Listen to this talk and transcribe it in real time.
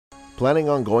Planning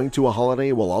on going to a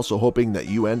holiday while also hoping that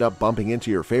you end up bumping into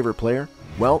your favorite player?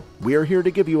 Well, we are here to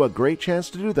give you a great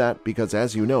chance to do that because,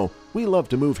 as you know, we love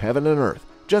to move heaven and earth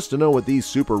just to know what these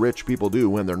super rich people do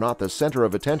when they're not the center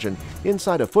of attention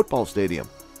inside a football stadium.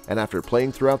 And after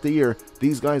playing throughout the year,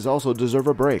 these guys also deserve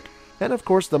a break. And of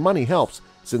course, the money helps,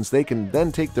 since they can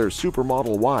then take their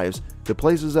supermodel wives to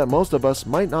places that most of us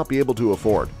might not be able to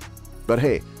afford. But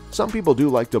hey, some people do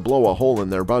like to blow a hole in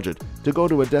their budget to go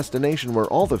to a destination where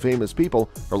all the famous people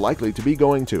are likely to be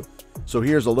going to. So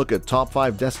here's a look at top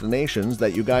 5 destinations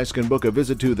that you guys can book a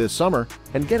visit to this summer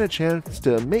and get a chance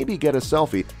to maybe get a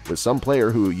selfie with some player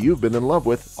who you've been in love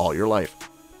with all your life.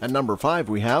 At number 5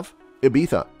 we have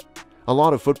Ibiza. A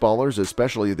lot of footballers,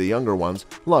 especially the younger ones,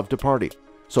 love to party.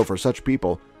 So for such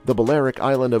people, the Balearic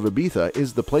island of Ibiza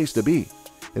is the place to be.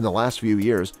 In the last few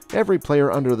years, every player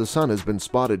under the sun has been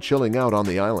spotted chilling out on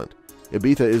the island.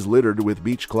 Ibiza is littered with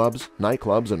beach clubs,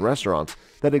 nightclubs, and restaurants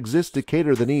that exist to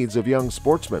cater the needs of young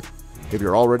sportsmen. If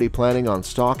you're already planning on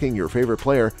stalking your favorite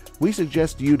player, we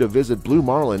suggest you to visit Blue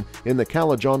Marlin in the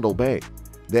Calajondal Bay.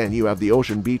 Then you have the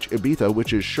Ocean Beach Ibiza,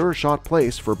 which is sure shot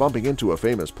place for bumping into a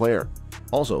famous player.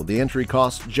 Also, the entry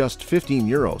costs just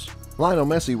 €15. Lionel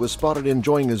Messi was spotted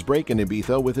enjoying his break in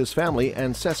Ibiza with his family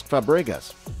and Cesc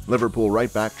Fabregas. Liverpool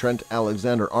right back Trent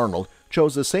Alexander-Arnold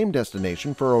chose the same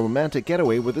destination for a romantic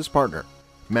getaway with his partner.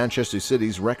 Manchester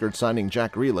City's record-signing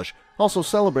Jack Grealish also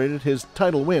celebrated his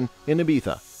title win in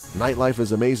Ibiza. Nightlife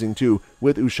is amazing too,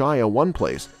 with Ushuaia one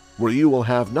place where you will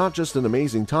have not just an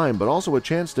amazing time but also a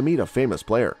chance to meet a famous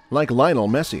player, like Lionel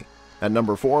Messi. At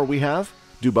number 4 we have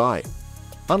Dubai.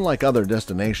 Unlike other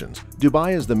destinations,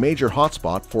 Dubai is the major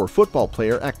hotspot for football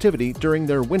player activity during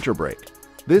their winter break.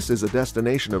 This is a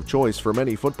destination of choice for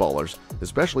many footballers,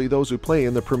 especially those who play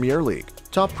in the Premier League.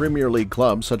 Top Premier League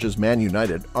clubs such as Man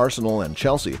United, Arsenal, and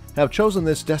Chelsea have chosen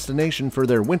this destination for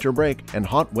their winter break and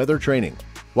hot weather training,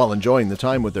 while enjoying the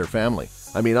time with their family.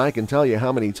 I mean, I can tell you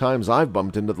how many times I've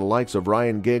bumped into the likes of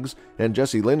Ryan Giggs and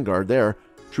Jesse Lingard there.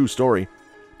 True story.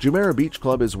 Jumeirah Beach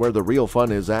Club is where the real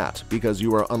fun is at, because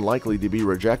you are unlikely to be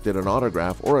rejected an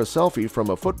autograph or a selfie from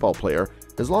a football player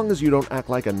as long as you don't act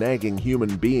like a nagging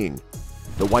human being.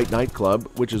 The White Knight Club,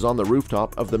 which is on the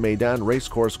rooftop of the Meydan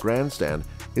Racecourse Grandstand,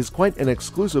 is quite an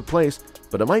exclusive place,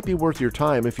 but it might be worth your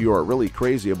time if you are really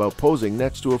crazy about posing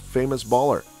next to a famous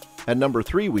baller. At number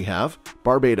 3 we have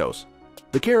Barbados.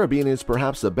 The Caribbean is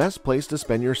perhaps the best place to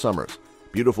spend your summers.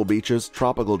 Beautiful beaches,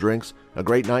 tropical drinks, a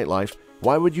great nightlife.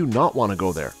 Why would you not want to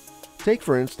go there? Take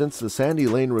for instance the Sandy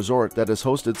Lane Resort that has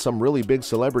hosted some really big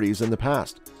celebrities in the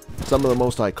past. Some of the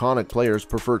most iconic players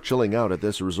prefer chilling out at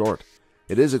this resort.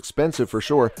 It is expensive for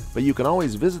sure, but you can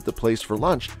always visit the place for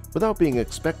lunch without being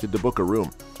expected to book a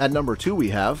room. At number 2 we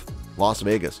have Las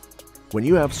Vegas. When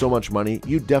you have so much money,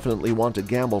 you definitely want to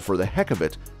gamble for the heck of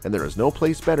it, and there is no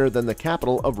place better than the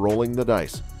capital of rolling the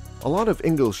dice. A lot of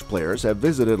English players have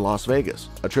visited Las Vegas.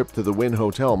 A trip to the Wynn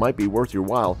Hotel might be worth your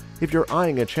while if you're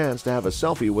eyeing a chance to have a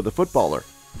selfie with a footballer.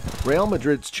 Real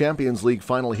Madrid's Champions League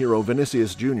final hero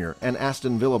Vinicius Jr. and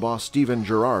Aston Villa boss Steven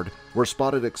Gerrard were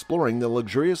spotted exploring the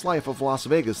luxurious life of Las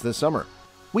Vegas this summer.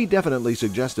 We definitely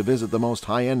suggest to visit the most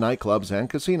high-end nightclubs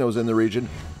and casinos in the region,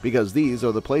 because these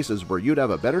are the places where you'd have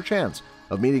a better chance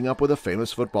of meeting up with a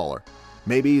famous footballer.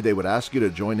 Maybe they would ask you to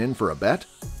join in for a bet?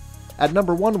 At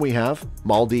number 1 we have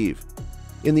Maldives.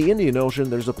 In the Indian Ocean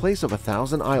there's a place of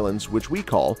 1,000 islands which we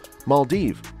call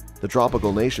Maldives. The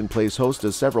tropical nation plays host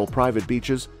to several private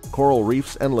beaches, coral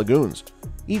reefs, and lagoons.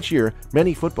 Each year,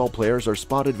 many football players are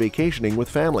spotted vacationing with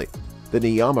family. The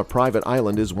Niyama private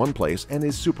island is one place and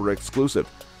is super exclusive.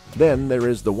 Then there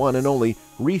is the one and only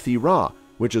Rithi Ra,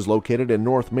 which is located in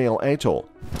North Male Atoll.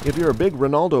 If you're a big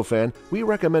Ronaldo fan, we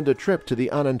recommend a trip to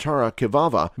the Anantara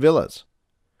Kivava villas.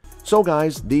 So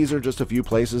guys, these are just a few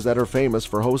places that are famous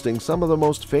for hosting some of the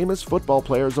most famous football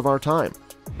players of our time.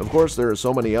 Of course, there are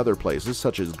so many other places,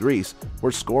 such as Greece,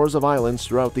 where scores of islands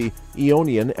throughout the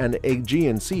Ionian and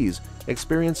Aegean seas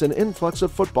experience an influx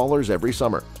of footballers every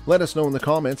summer. Let us know in the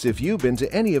comments if you've been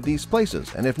to any of these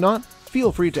places, and if not,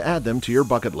 feel free to add them to your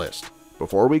bucket list.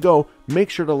 Before we go,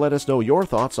 make sure to let us know your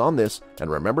thoughts on this,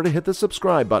 and remember to hit the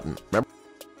subscribe button.